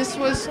 And this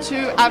was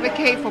to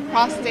advocate for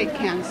prostate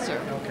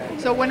cancer.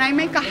 So when I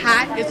make a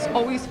hat, it's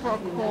always for a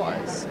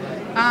cause.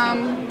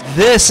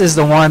 This is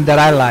the one that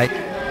I like.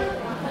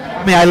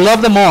 I mean, I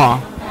love them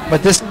all,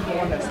 but this is the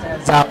one that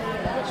stands out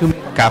to me.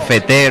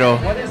 Cafetero.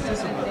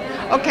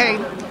 Okay,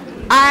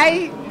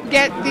 I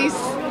get these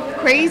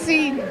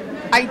crazy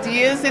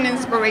ideas and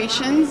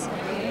inspirations,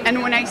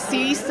 and when I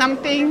see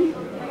something,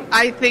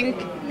 I think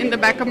in the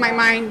back of my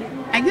mind,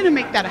 I'm going to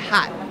make that a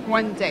hat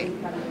one day.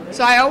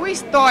 So I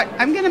always thought,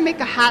 I'm going to make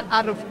a hat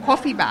out of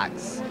coffee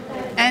bags.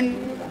 And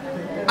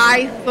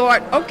I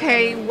thought,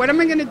 okay, what am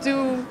I going to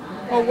do,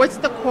 or what's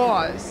the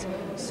cause?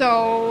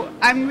 So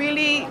I'm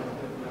really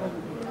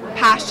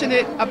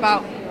passionate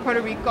about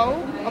Puerto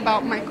Rico,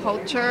 about my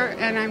culture,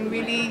 and I'm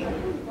really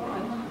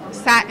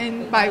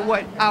saddened by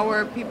what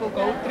our people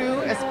go through,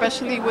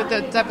 especially with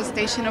the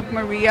devastation of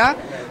Maria.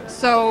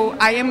 So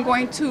I am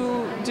going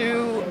to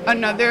do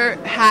another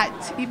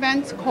hat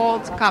event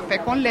called Café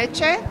con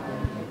Leche,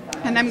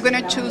 and I'm going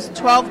to choose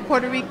 12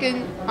 Puerto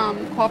Rican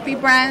coffee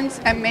brands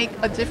and make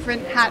a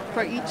different hat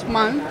for each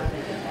month.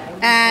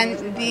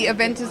 And the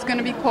event is going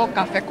to be called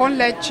Café con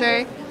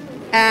Leche.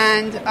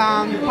 And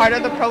part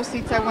of the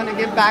proceeds I want to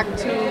give back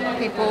to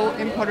people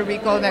in Puerto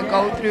Rico that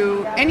go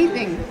through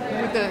anything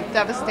with the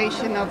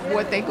devastation of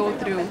what they go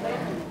through,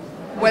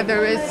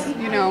 whether it's,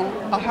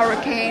 a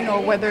hurricane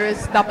or whether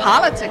it's the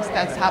politics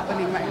that's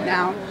happening right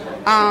now.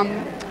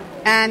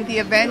 And the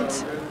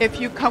event, if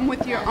you come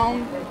with your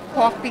own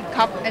coffee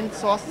cup and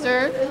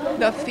saucer,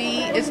 the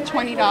fee is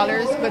 $20,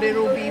 but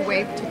it'll be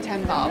waived to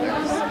 $10.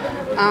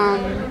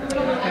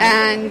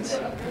 And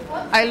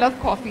I love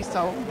coffee,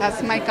 so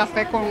that's my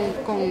café con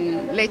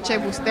leche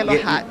bustelo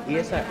hat. Y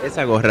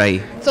esa gorra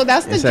ahí. So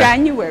that's the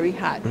January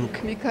hat,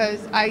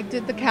 because I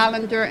did the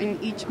calendar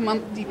and each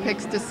month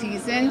depicts the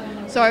season.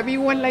 So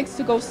everyone likes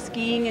to go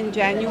skiing in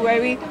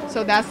January,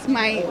 so that's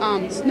my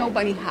snow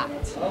bunny hat.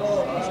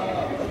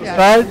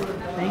 Yeah.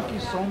 Thank you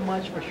so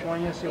much for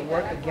showing us your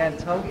work. Again,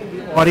 tell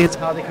the audience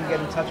how they can get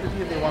in touch with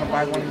you if they want to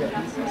buy one of your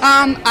pieces.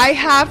 I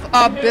have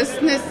a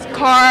business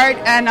card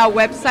and a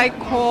website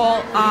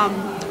called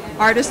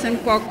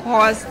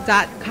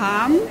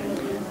artisanforcause.com,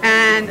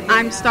 and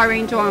I'm Star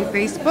Angel on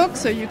Facebook,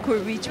 so you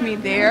could reach me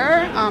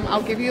there.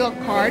 I'll give you a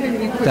card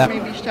and you could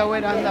maybe show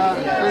it on the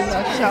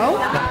show.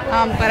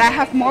 But I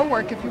have more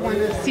work if you want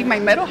to see my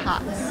metal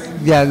hats.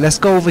 Yeah, let's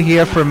go over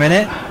here for a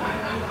minute.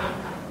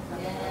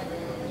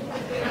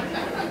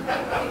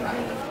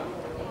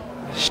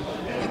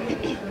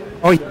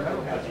 Oh,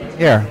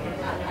 here.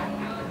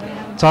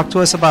 Talk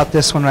to us about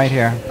this one right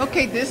here.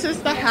 Okay, this is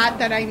the hat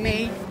that I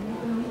made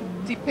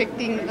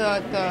depicting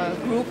the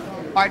group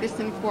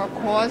Artisan for a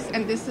Cause,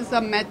 and this is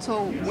a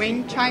metal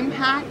wind chime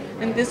hat,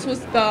 and this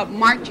was the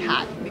March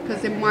hat,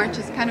 because in March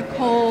it's kind of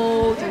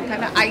cold and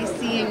kind of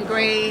icy and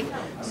gray,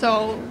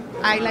 so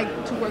I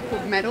like to work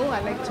with metal,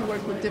 I like to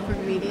work with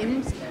different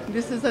mediums.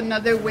 This is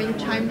another wind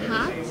chime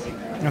hat.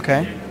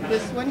 Okay.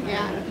 This one,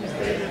 yeah, if you see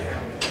this.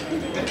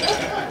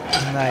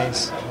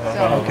 Nice.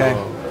 So, okay.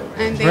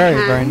 and they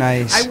very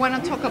nice. I want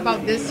to talk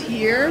about this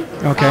here.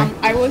 Okay.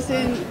 I was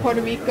in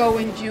Puerto Rico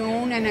in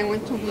June, and I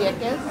went to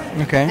Vieques.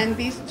 Okay. And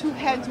these 2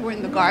 heads were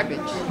in the garbage.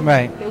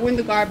 Right. They were in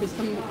the garbage.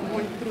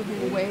 Someone threw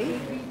them away.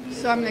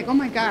 So I'm like, oh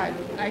my God,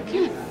 I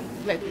can't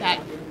let that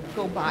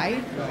go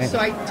by. Right. So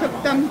I took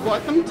them,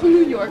 brought them to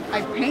New York.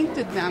 I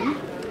painted them.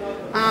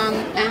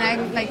 And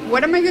I'm like,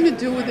 what am I going to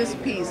do with this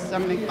piece? So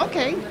I'm like,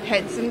 okay,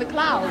 heads in the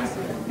clouds.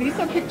 These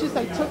are pictures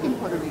I took in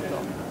Puerto Rico.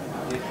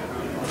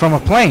 From a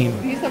plane?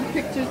 These are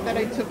pictures that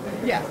I took,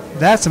 yes.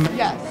 That's amazing.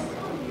 Yes.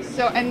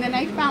 So, and then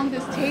I found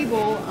this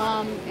table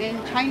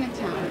in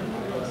Chinatown.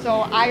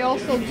 So I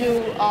also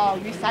do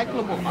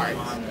recyclable art.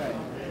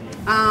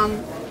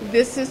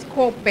 This is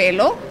called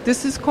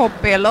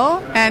pelo.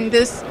 And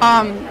this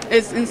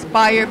is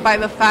inspired by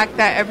the fact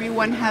that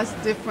everyone has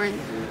different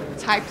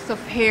types of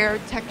hair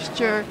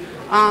texture,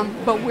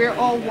 but we're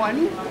all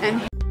one.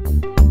 And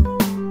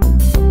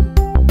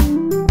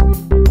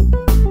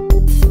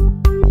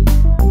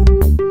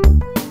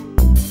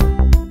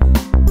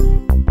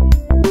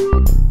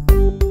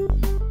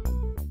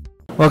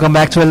welcome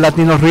back to El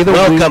Latino Rudio.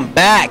 Welcome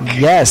back.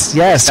 Yes.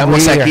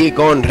 Estamos aquí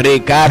con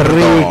Ricardo.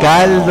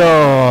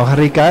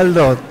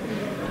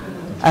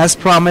 As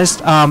promised,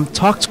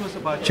 talk to us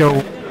about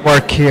your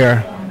work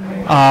here.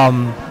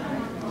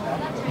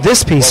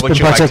 This piece in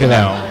particular.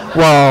 Like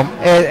well,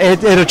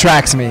 it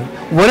attracts me.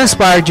 What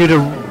inspired you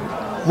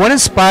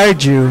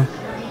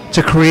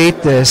to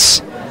create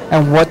this,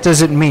 and what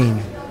does it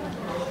mean?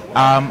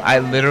 I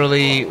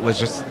literally was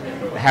just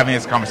having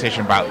this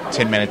conversation about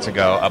 10 minutes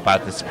ago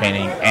about this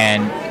painting,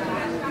 and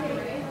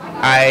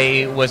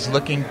I was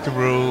looking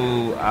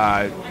through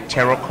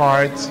tarot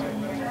cards,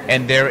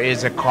 and there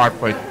is a card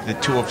for the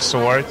Two of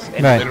Swords,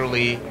 and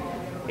literally,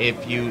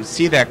 if you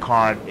see that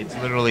card, it's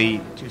literally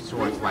 2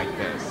 swords like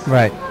this.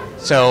 Right.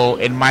 So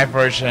in my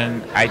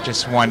version, I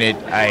just wanted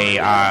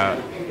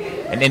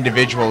an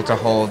individual to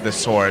hold the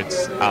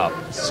swords up.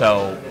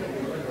 So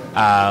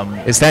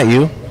is that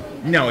you?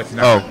 No, it's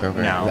not. Oh,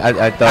 okay. No.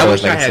 I thought I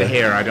wish I had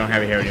hair. I don't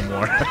have hair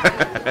anymore.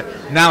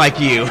 Not like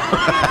you.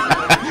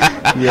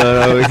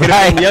 It could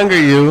have been younger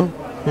you.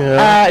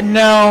 Yeah.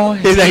 No.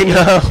 He's like,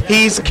 no.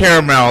 He's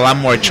caramel. I'm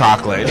more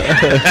chocolate.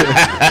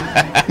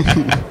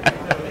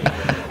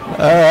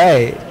 All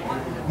right.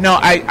 No,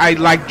 I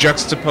like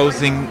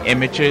juxtaposing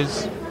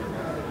images.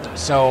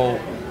 So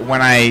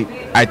when I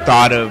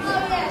thought of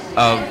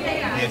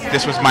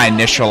this was my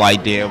initial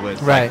idea,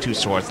 was like 2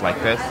 swords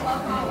like this.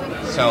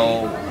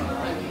 So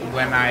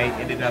when I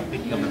ended up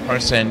thinking of the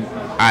person,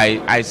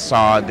 I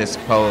saw this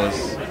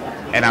pose,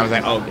 and I was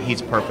like, oh,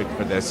 he's perfect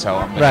for this, so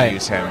I'm going to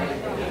use him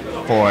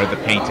for the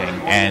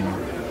painting. And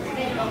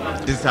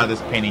this is how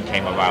this painting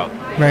came about.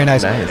 Very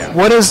nice. Yeah.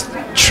 What does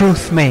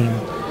truth mean?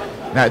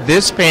 Now,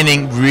 this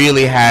painting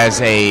really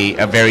has a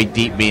very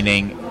deep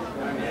meaning.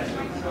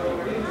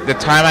 The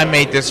time I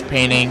made this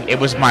painting, it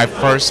was my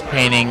first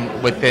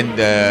painting within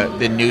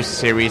the new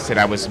series that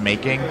I was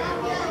making.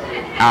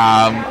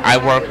 I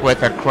work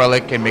with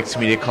acrylic and mixed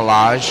media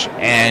collage,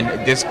 and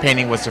this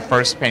painting was the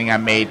first painting I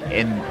made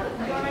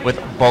with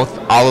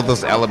all of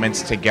those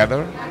elements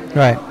together.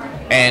 Right.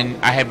 And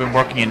I had been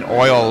working in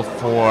oil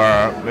for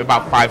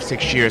about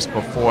 5-6 years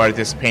before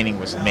this painting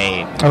was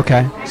made.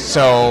 Okay.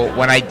 So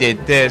when I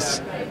did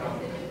this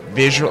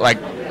visual, like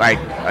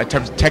in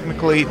terms of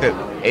technically,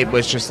 it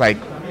was just like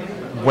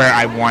where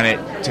I wanted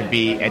to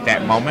be at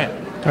that moment.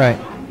 Right.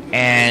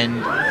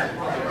 And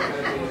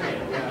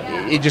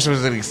it just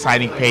was an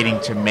exciting painting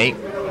to make.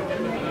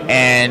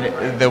 And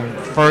the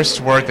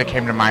first word that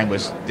came to mind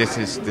was, "This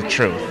is the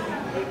truth."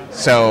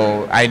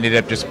 So I ended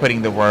up just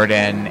putting the word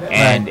in,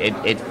 and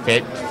it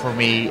fit for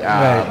me.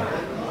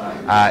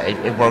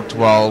 It worked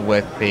well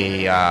with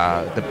the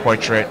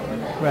portrait,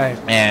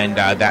 and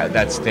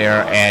that's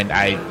there, and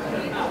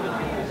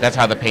that's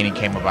how the painting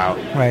came about.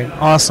 Right.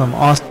 Awesome.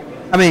 I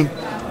mean,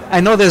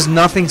 I know there's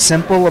nothing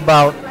simple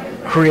about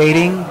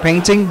creating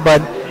painting,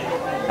 but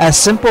as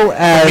simple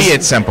as... For me,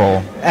 it's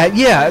simple.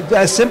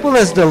 As simple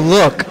as the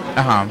look,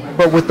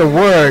 but with the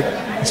word,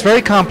 it's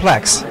very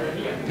complex.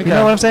 You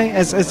know what I'm saying?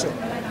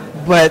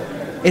 But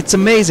it's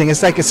amazing.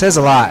 It's like it says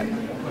a lot.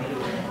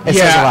 It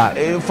says a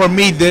lot. For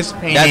me, this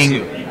painting... That's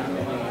you.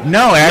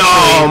 No, actually.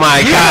 Oh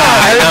my God!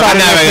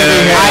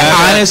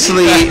 I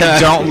honestly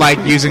don't like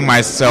using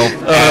myself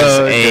as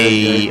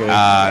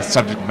a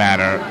subject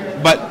matter,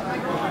 but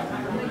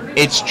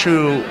it's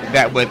true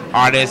that with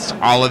artists,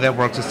 all of their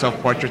works are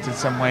self-portraits in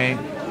some way.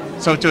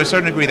 So to a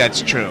certain degree,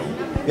 that's true.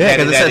 Yeah,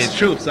 because it says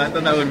truth. So I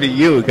thought that would be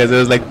you, because it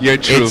was like your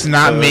truth. It's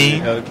not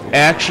me. Okay.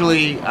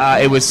 Actually,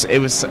 it was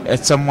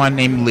someone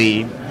named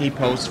Lee. He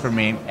posed for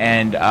me,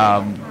 and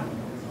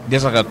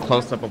there's like a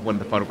close-up of one of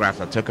the photographs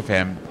I took of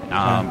him.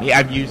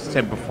 I've used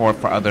him before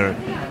for other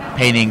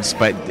paintings,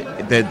 but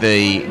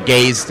the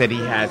gaze that he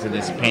has in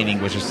this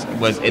painting was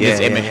in this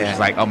image was just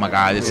like, oh my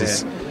God, this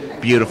is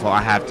beautiful.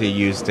 I have to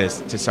use this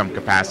to some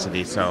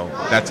capacity. So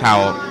that's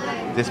how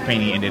this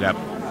painting ended up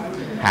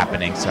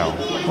happening. So,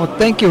 well,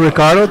 thank you,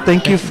 Ricardo.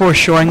 Thank you for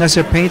showing us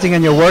your painting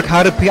and your work.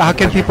 How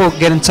can people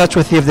get in touch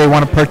with you if they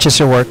want to purchase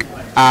your work?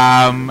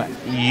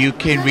 You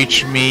can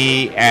reach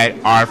me at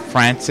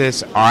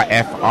rfrancis,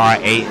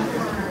 RFRANCIS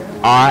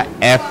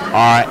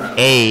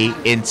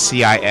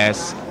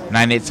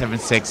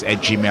 9876 at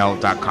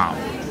gmail.com.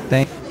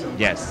 Thank you.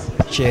 Yes.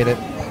 Appreciate it.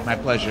 My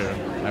pleasure.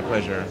 My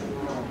pleasure.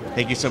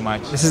 Thank you so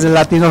much. This is the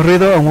Latino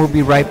Rudio, and we'll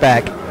be right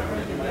back.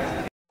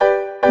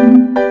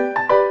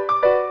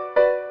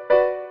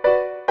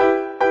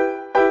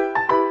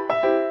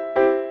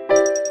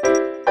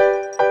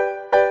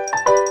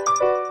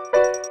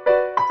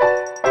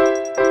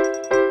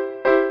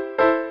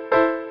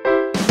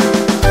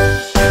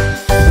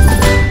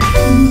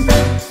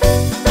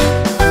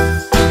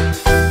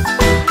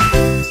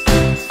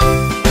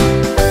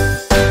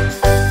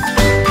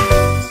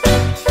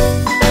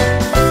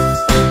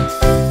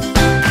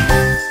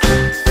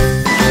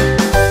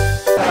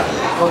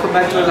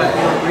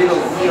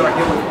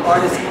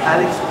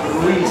 Alex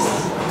Ruiz.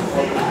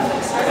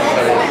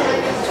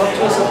 Talk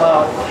to us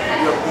about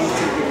your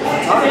painting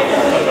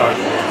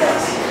photography.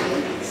 Yes.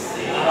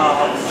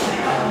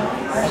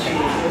 Actually,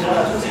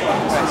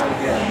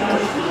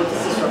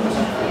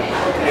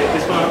 okay,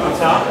 this one on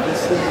top,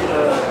 this is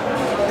a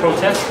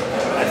protest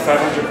at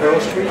 500 Pearl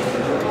Street.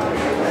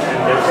 And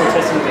they're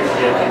protesting the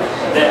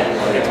debt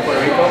against Puerto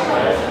Rico.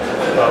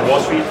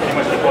 Wall Street, pretty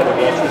much they call it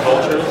Wall Street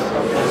vultures.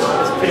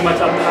 It's pretty much,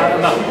 I'm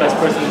not the best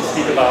person to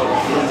speak about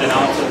ins and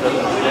outs of the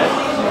debt.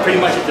 Pretty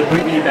much it's a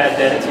really bad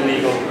debt, it's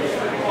illegal.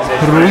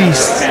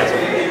 Ruiz.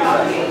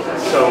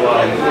 So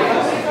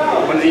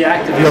one of the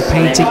activists, you're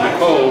painting.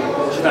 Nicole,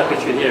 she's not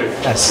pictured here.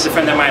 Yes. She's a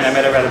friend of mine, I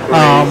met her at a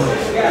parade.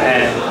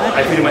 And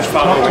I pretty much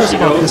follow where she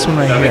goes. This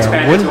one right here.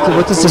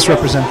 What does this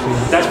represent for you?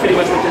 That's pretty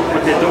much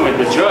what they're doing.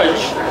 The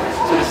judge,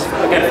 so this is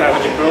again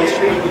 500 Pearl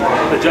Street,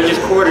 the judge's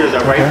quarters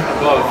are right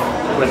above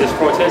where this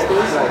protest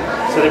is.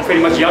 So they're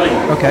pretty much yelling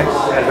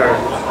at her.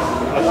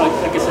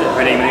 Like I said,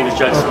 her name is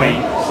Judge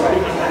Swain.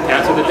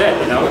 Cancel the debt,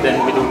 you know.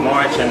 Then we do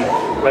march, and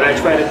what I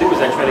try to do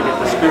is I try to get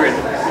the spirit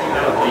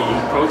of the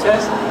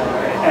protest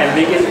and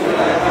make it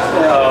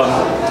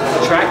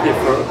attractive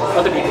for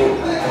other people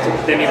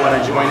they may want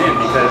to join in,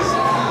 because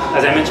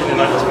as I mentioned in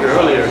my interview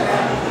earlier,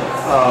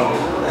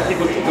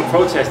 people think of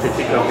protest, they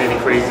think of maybe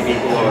crazy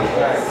people or,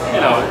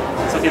 you know,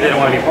 something they don't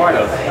want to be part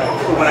of.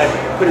 But when I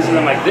put it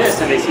something like this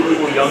and they see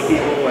people, young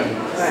people, and,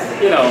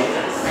 you know,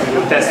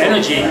 with that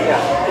energy,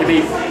 it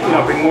may, you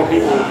know, bring more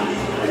people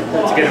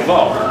to get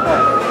involved.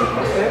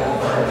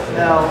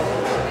 Now,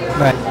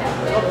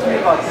 talk to me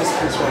about this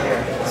piece right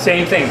here.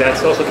 Same thing,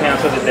 that's also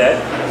cancel the debt.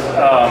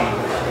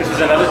 This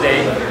is another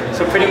day,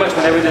 so pretty much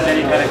whenever there's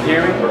any kind of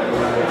hearing,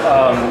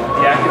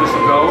 the activists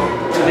will go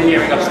to the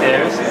hearing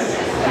upstairs,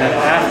 and then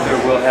after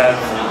we'll have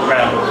the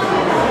round.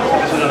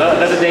 This is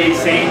another day,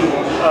 same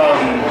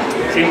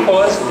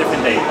cause,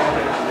 different day.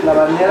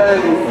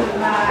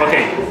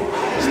 Okay,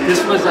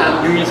 this was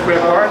at Union Square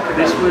Park.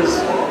 This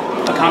was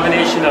a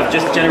combination of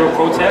just general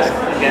protest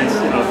against,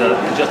 you know, the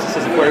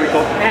injustices in Puerto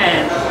Rico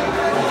and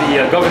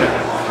the governor.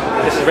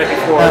 This is right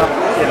before,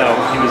 you know,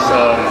 he was,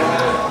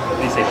 what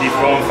do you say,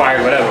 dethroned, fired,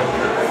 whatever.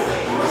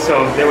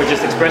 So they were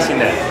just expressing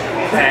that.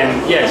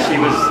 And yeah, we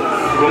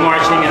were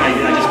marching, and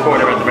I just caught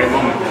her at the right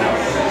moment.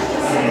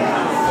 You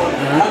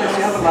know?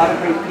 You have a lot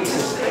of great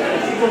pieces.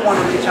 If people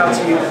want to reach out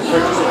to you and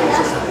purchase the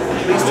pieces,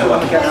 please tell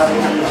them how they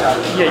can reach out.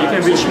 Yeah, you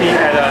can reach me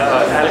at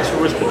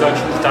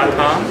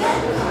alexruizproductions.com.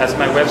 That's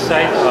my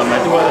website.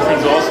 I do other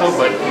things also,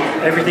 but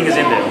everything is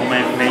in there. All my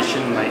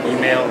information, my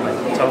email, my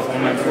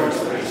telephone number,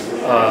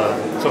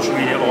 social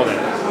media, all that.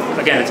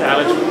 Again, it's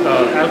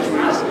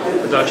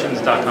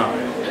alexruizproductions.com.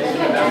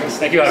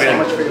 Thank you, Javier. So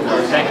much for your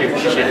work. Thank you.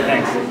 Appreciate it.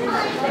 Thanks.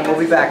 And we'll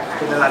be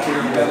back with the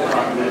Latino Rudio.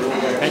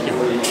 Thank you.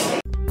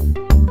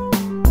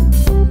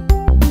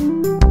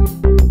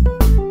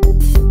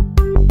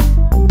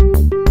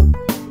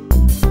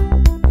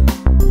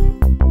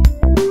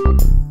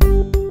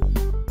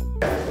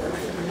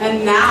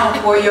 And now,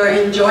 for your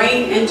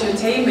enjoying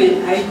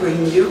entertainment, I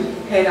bring you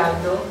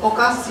Geraldo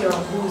Ocasio,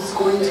 who's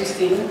going to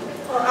sing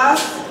for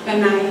us,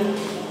 and I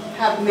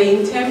have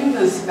named him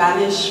the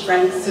Spanish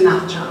Frank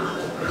Sinatra.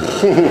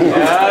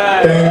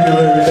 Thank you,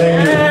 baby,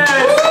 thank you.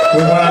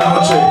 Muy buenas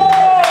noches.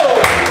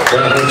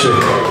 Buenas noches.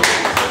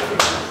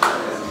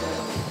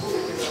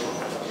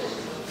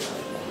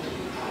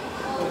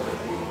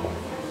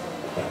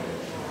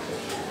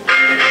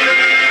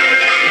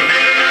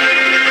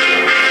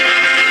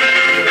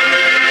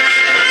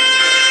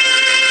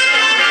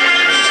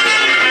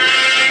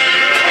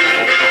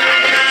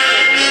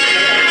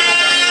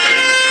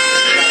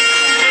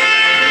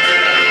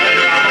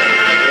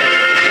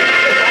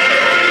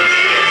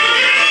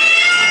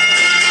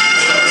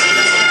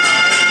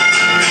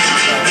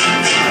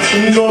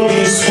 No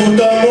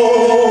discutamos,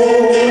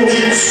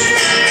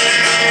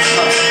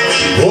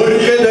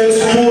 porque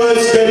después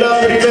de la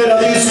primera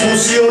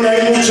discusión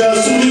hay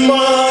muchas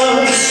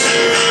más.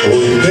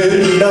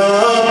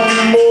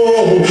 Ordenamos,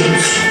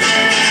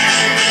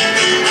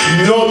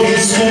 no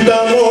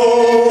discutamos.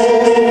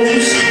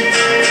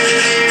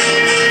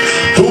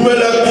 Tuve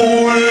la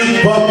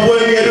culpa, pues.